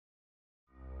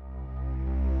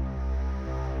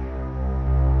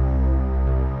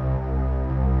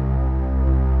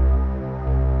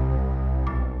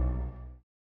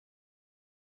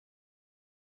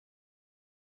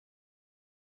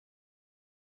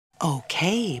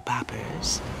Okay,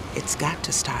 boppers. It's got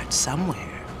to start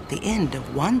somewhere. The end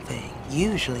of one thing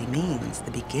usually means the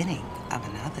beginning of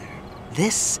another.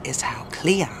 This is how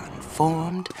Cleon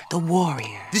formed the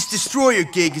Warrior. This destroyer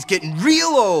gig is getting real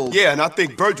old. Yeah, and I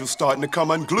think Virgil's starting to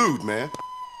come unglued, man.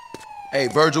 Hey,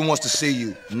 Virgil wants to see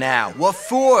you now. What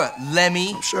for,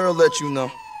 Lemmy? I'm sure he'll let you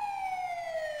know.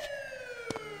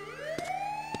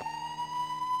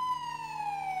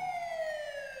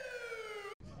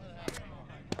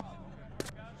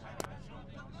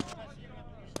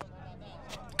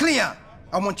 Cleon,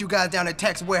 I want you guys down at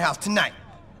Tax Warehouse tonight.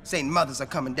 St. Mothers are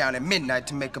coming down at midnight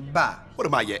to make a buy. What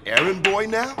am I, your errand boy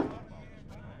now?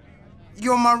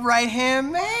 You're my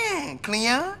right-hand man,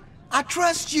 Cleon. I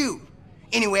trust you.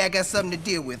 Anyway, I got something to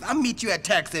deal with. I'll meet you at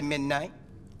Tax at midnight.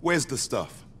 Where's the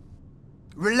stuff?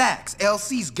 Relax,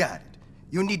 LC's got it.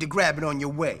 You'll need to grab it on your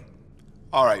way.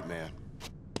 All right, man.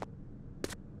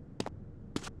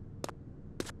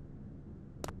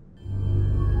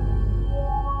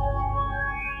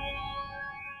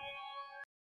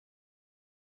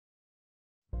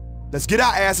 Let's get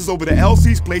our asses over to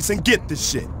LC's place and get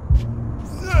this shit. You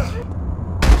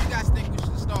guys think we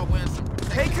should start wearing some...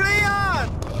 Hey, Cleon!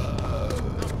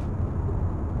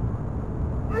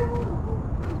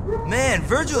 Man,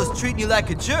 Virgil is treating you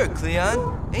like a jerk,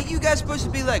 Cleon. Ain't you guys supposed to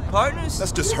be like partners?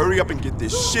 Let's just hurry up and get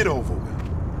this shit over with.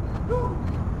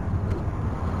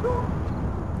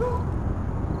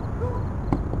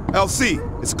 LC,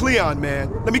 it's Cleon,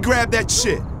 man. Let me grab that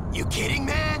shit. You kidding,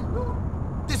 man?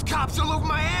 There's cops all over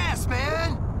my ass,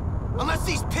 man! Unless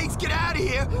these pigs get out of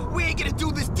here, we ain't gonna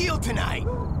do this deal tonight.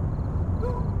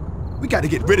 We gotta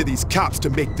get rid of these cops to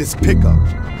make this pickup.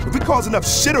 If we cause enough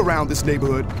shit around this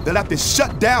neighborhood, they'll have to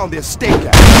shut down their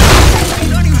stakeout.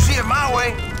 None of you see it my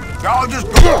way. Y'all just...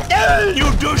 You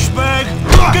douchebag!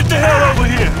 Get the hell over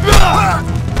here!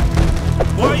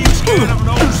 Why are you scared of an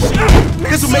old scene?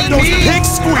 This will make those pigs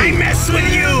squeal! I mess with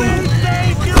you!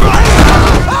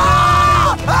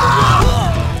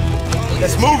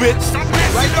 Let's move it!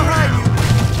 Right behind you.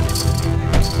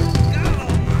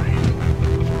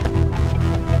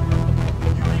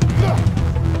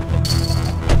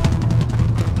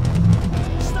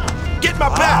 Get my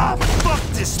back! Fuck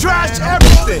this, Trash man.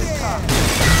 everything!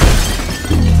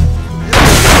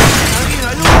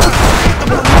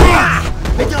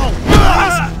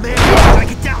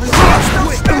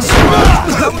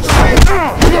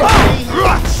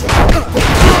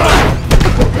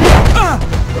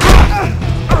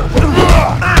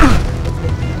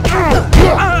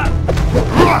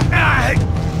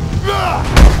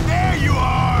 There you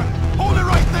are! Hold it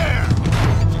right there!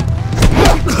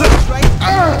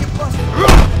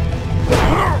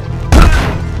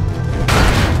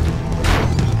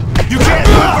 You can't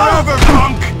move forever,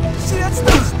 punk! See that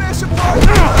stuff smash apart?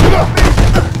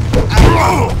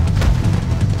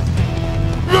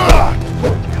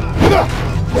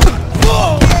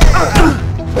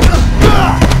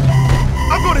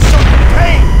 I'm gonna show you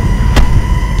pain!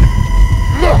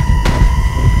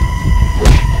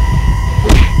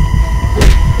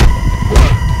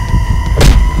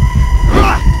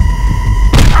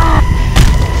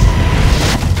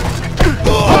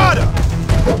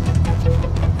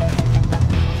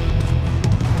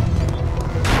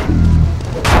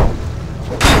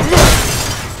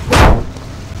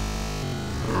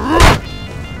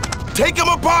 Take them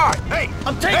apart! Hey,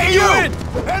 I'm taking you in!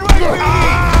 NYPD!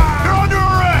 You're under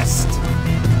arrest!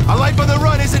 A life on the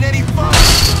run isn't any fun!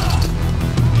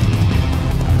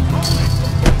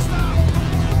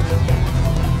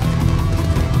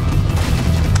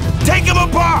 Take him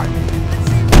apart!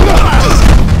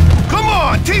 Come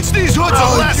on, teach these hoods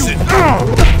a lesson!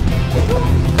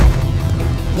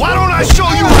 Why don't I show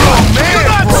you a man? You're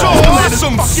not so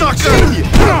awesome, sucker!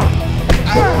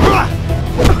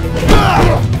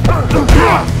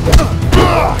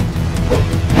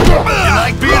 You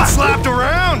like being slapped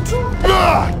around?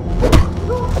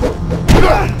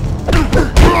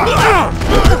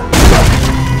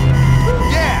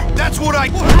 Yeah, that's what I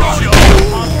told you!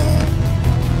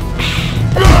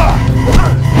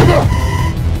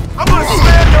 I'm gonna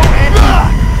slam your head!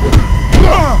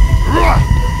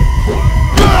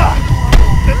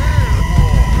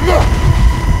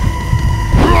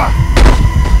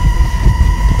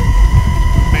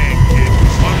 Man, kid,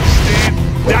 understand?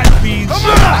 That means...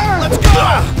 Let's go!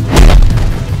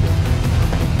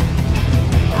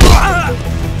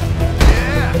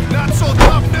 Yeah, not so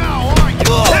tough now, are you?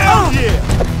 Hell yeah!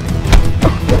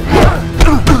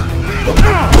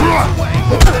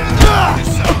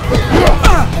 This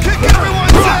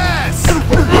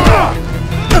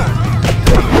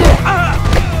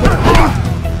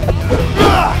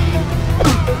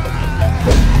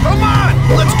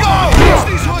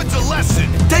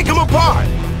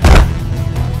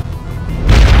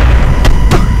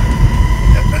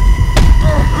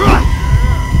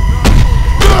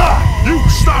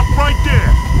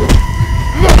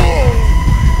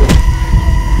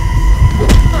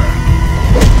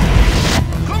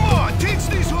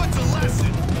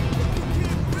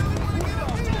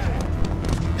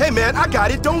man. I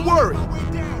got it. Don't worry.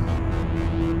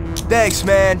 Thanks,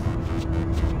 man.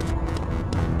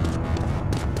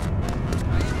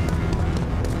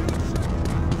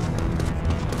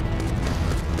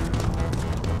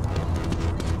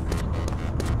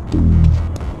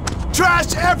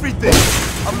 Trash everything.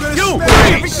 I'm gonna You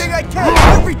smash freeze. everything I can.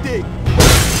 Everything.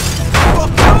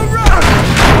 Fuck, all right.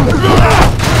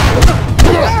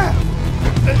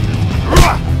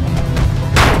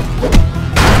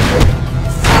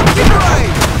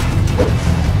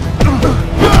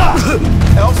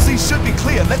 LC should be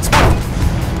clear. Let's move.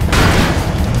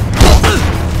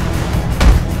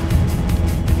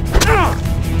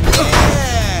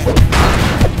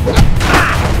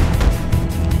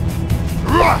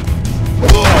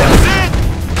 That's it.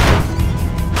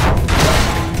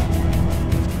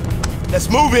 Let's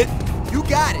move it. You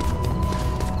got it.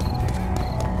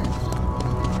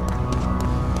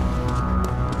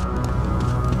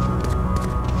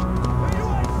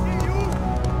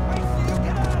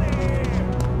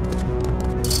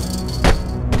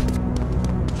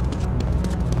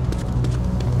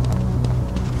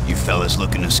 You fellas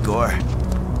looking to score?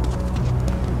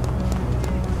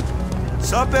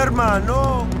 Sup,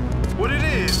 hermano? What it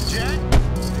is, Jack?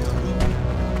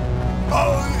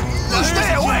 Oh,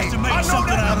 Stay away! To make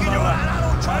something out of my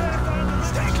life.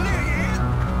 Stay clear, yeah?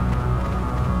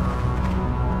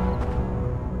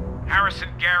 Harrison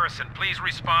Garrison, please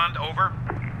respond, over.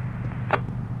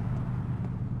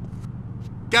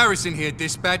 Garrison here,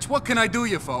 dispatch. What can I do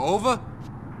you for? Over?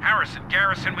 Harrison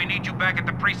Garrison, we need you back at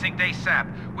the precinct ASAP.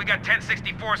 We got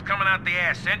 1064s coming out the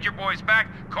ass. Send your boys back,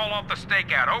 call off the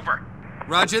stakeout, over.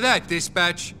 Roger that,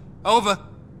 dispatch. Over.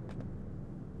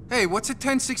 Hey, what's a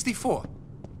 1064?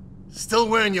 Still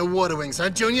wearing your water wings, huh,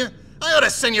 Junior? I ought to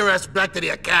send your ass back to the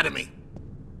academy.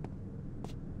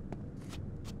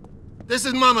 This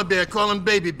is Mama Bear calling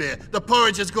Baby Bear. The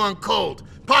porridge has gone cold.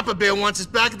 Papa Bear wants us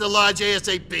back at the lodge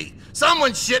ASAP.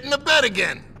 Someone's shit in the bed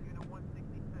again.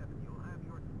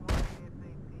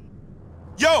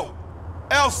 Yo,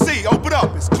 LC, open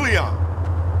up. It's Cleon.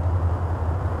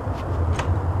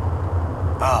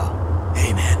 Oh,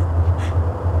 hey man.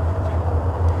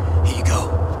 Here you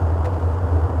go.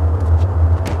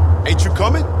 Ain't you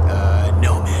coming?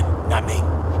 No man, not me.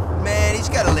 Man, he's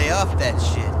gotta lay off that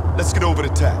shit. Let's get over the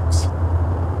tax.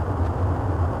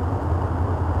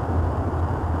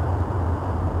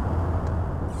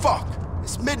 Fuck,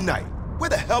 it's midnight. Where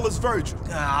the hell is Virgil?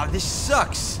 Ah, this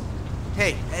sucks.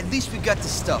 Hey, at least we got the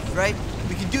stuff, right?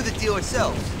 We can do the deal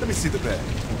ourselves. Let me see the bag.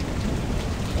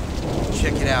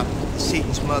 Check it out.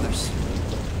 Satan's mother's.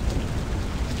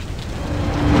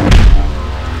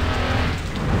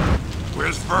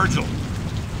 Where's Virgil?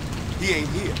 He ain't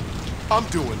here. I'm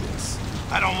doing this.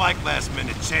 I don't like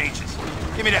last-minute changes.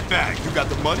 Give me that bag. You got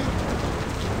the money?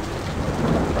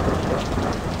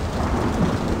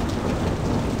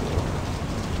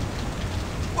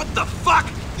 What the fuck?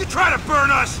 You trying to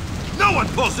burn us? No one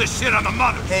pulls this shit on the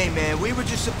mother. Hey, man, we were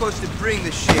just supposed to bring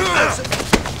the shit.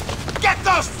 Get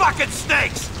those fucking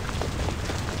snakes!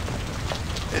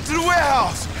 Into the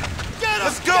warehouse! Get him!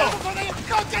 Let's go!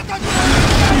 Go get them!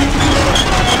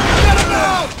 Get him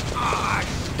out!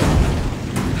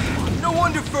 No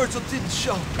wonder Virgil didn't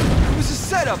show. It was a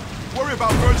setup. Worry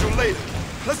about Virgil later.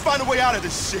 Let's find a way out of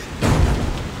this shit.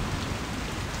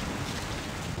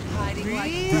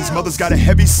 These mothers got a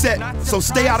heavy set, so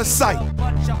stay out of sight.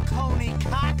 Bunch of coney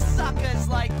cocksuckers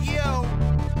like you.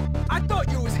 I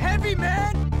thought you was heavy,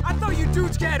 man. I thought you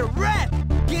dudes got a rep.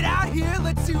 Get out here,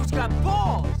 let's see who's got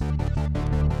balls.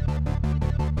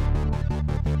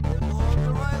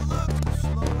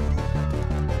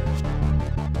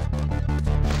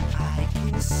 I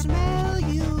can smell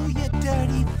you, you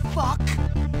dirty fuck.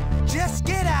 Just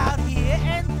get out here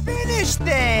and finish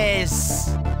this.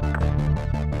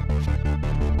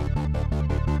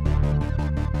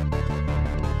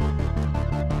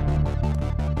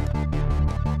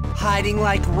 Hiding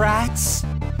like rats?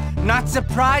 Not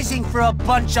surprising for a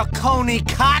bunch of coney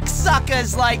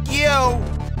cocksuckers like you!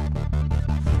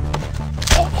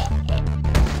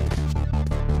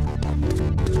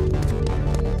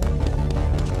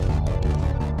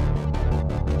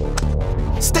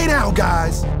 Stay down,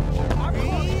 guys.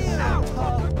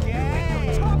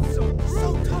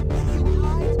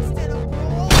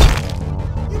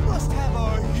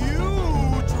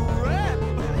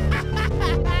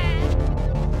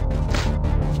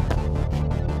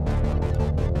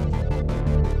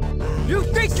 You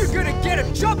think you're gonna get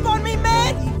a jump on me,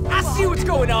 man? I see what's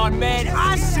going on, man.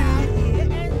 I see.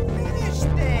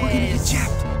 We're gonna get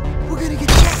jacked. We're gonna get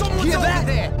jacked. Hear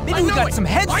that? Maybe we got some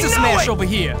heads to smash over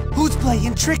here. Who's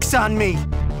playing tricks on me?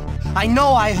 I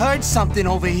know I heard something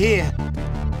over here.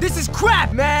 This is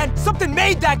crap, man! Something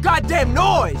made that goddamn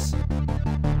noise!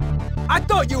 I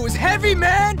thought you was heavy,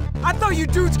 man! I thought you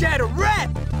dudes got a rep!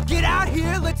 Get out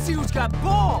here, let's see who's got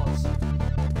balls!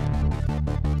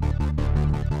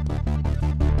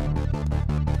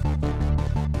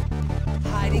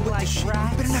 Hiding like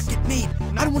rats? Better not get made.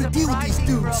 I don't want to deal with these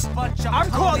dudes. I'm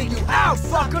calling you out,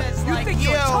 fucker! You think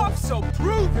you're tough, so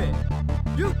prove it!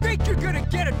 You think you're gonna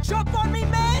get a jump on me,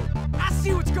 man? I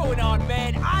see what's going on,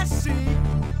 man. I see.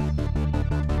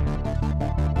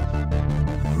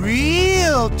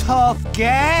 Real tough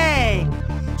gang.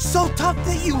 So tough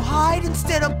that you hide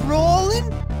instead of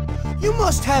brawling? You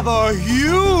must have a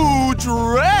huge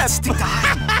rep. Stick to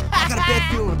hiding. I got a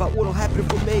bad feeling about what'll happen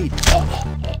if we're made.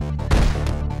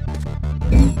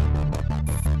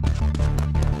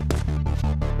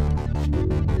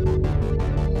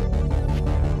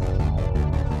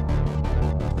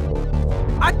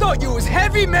 I thought you was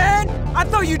heavy, man! I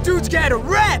thought you dudes got a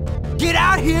rep! Get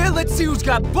out here, let's see who's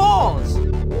got balls!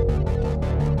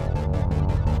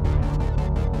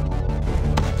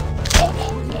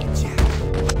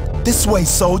 This way,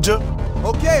 soldier.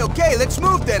 Okay, let's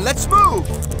move then, let's move!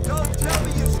 Don't tell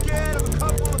me you're scared of a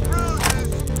couple of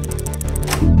bruises!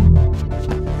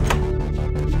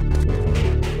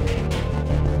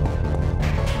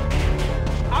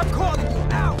 I'm calling you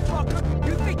out, fucker!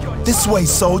 You think you're This way,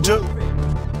 soldier.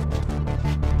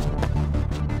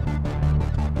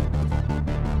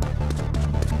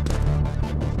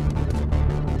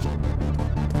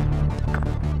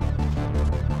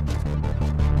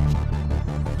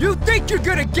 You think you're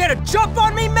gonna get a jump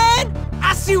on me, man?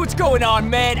 I see what's going on,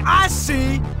 man. I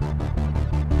see.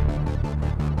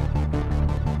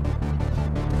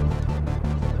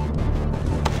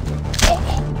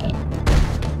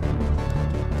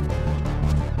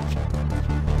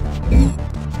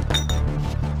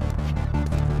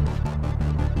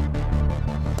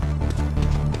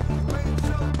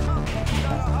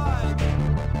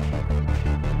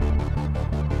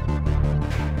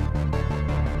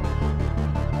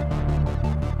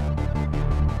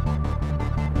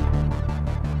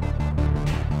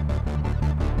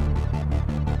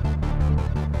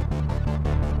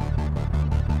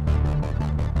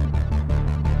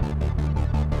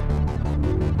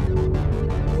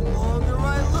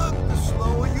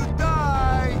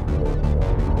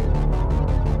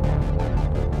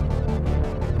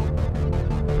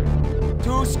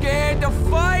 Scared to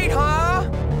fight, huh?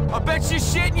 I bet you're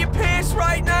shitting your pants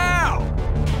right now!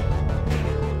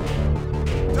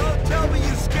 Don't tell me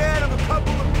you're scared of a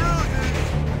couple of bruises!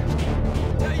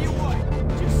 Tell you what,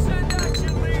 just send out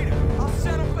your leader. I'll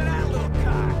settle for that little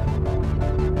cock.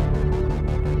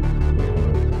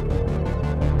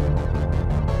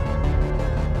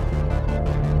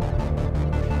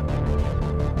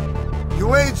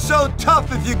 You ain't so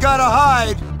tough if you gotta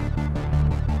hide!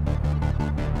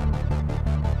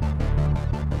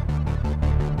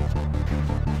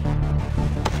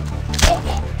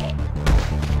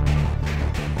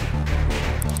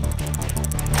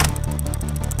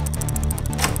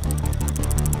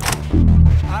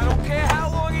 I don't care how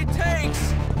long it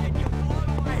takes. And your blood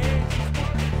on my hands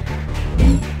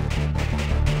is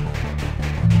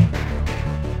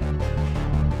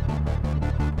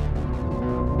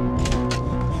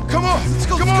Come on, let's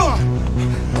go, come on.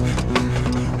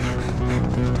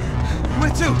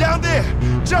 Where to? Down there.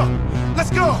 Jump. Let's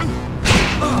go.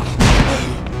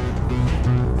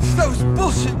 That was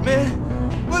bullshit, man!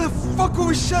 Why the fuck were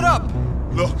we shut up?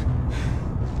 Look,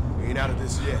 we ain't out of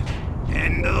this yet.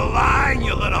 End of the line,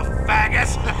 you little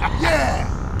faggot! Yeah,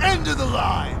 end of the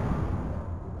line.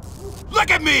 Look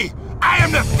at me! I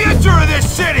am the future of this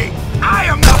city! I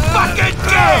am the fucking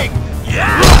king!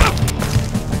 Yeah!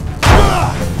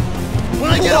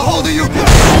 When I get a hold of you,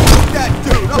 That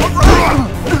dude, alright!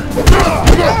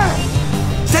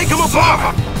 Take him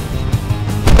apart!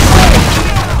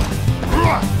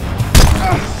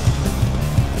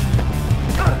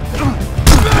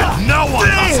 No one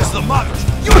passes the mother!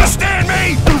 You understand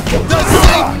me? the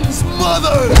Satan's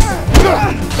mother!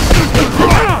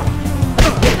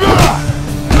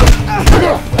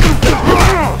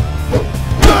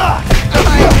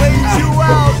 I laid you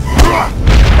out!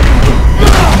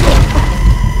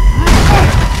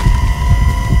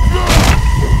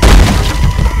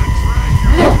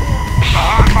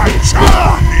 On my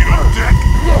child, needle dick!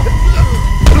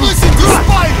 Listen to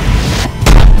Spider!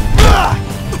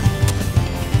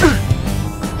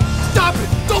 Stop it!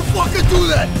 Don't fucking do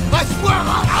that! I swear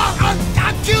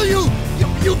I'll kill you!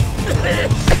 You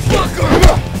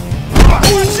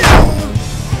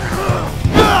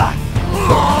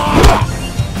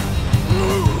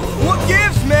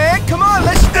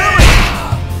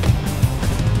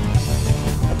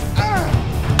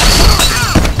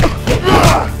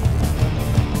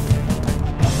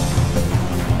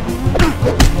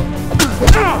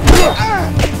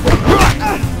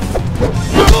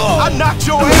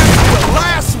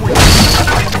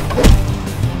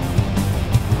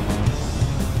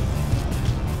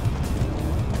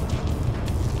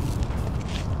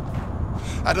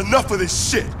Had enough of this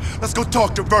shit. Let's go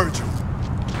talk to Virgil.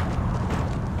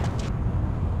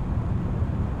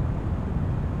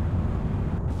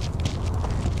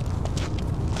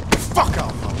 Fuck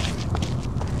out,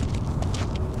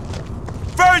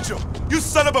 Virgil! You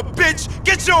son of a bitch!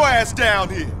 Get your ass down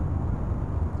here!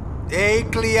 Hey,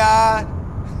 Cleon.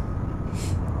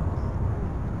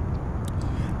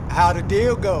 How'd the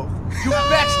deal go? You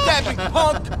backstabbing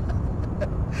punk!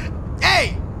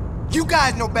 Hey! You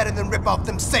guys know better than rip off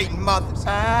them Satan mothers.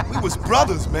 We was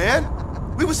brothers, man.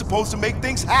 We were supposed to make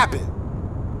things happen.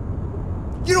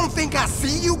 You don't think I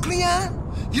see you, Cleon?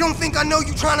 You don't think I know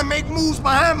you trying to make moves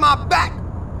behind my back?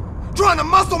 Trying to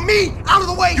muscle me out of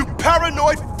the way? You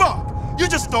paranoid fuck! You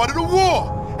just started a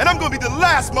war! And I'm gonna be the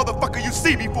last motherfucker you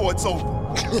see before it's over.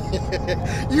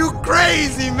 You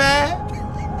crazy, man!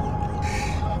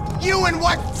 You and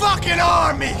what fucking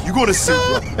army? You're gonna see,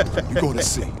 brother. You're gonna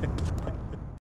see.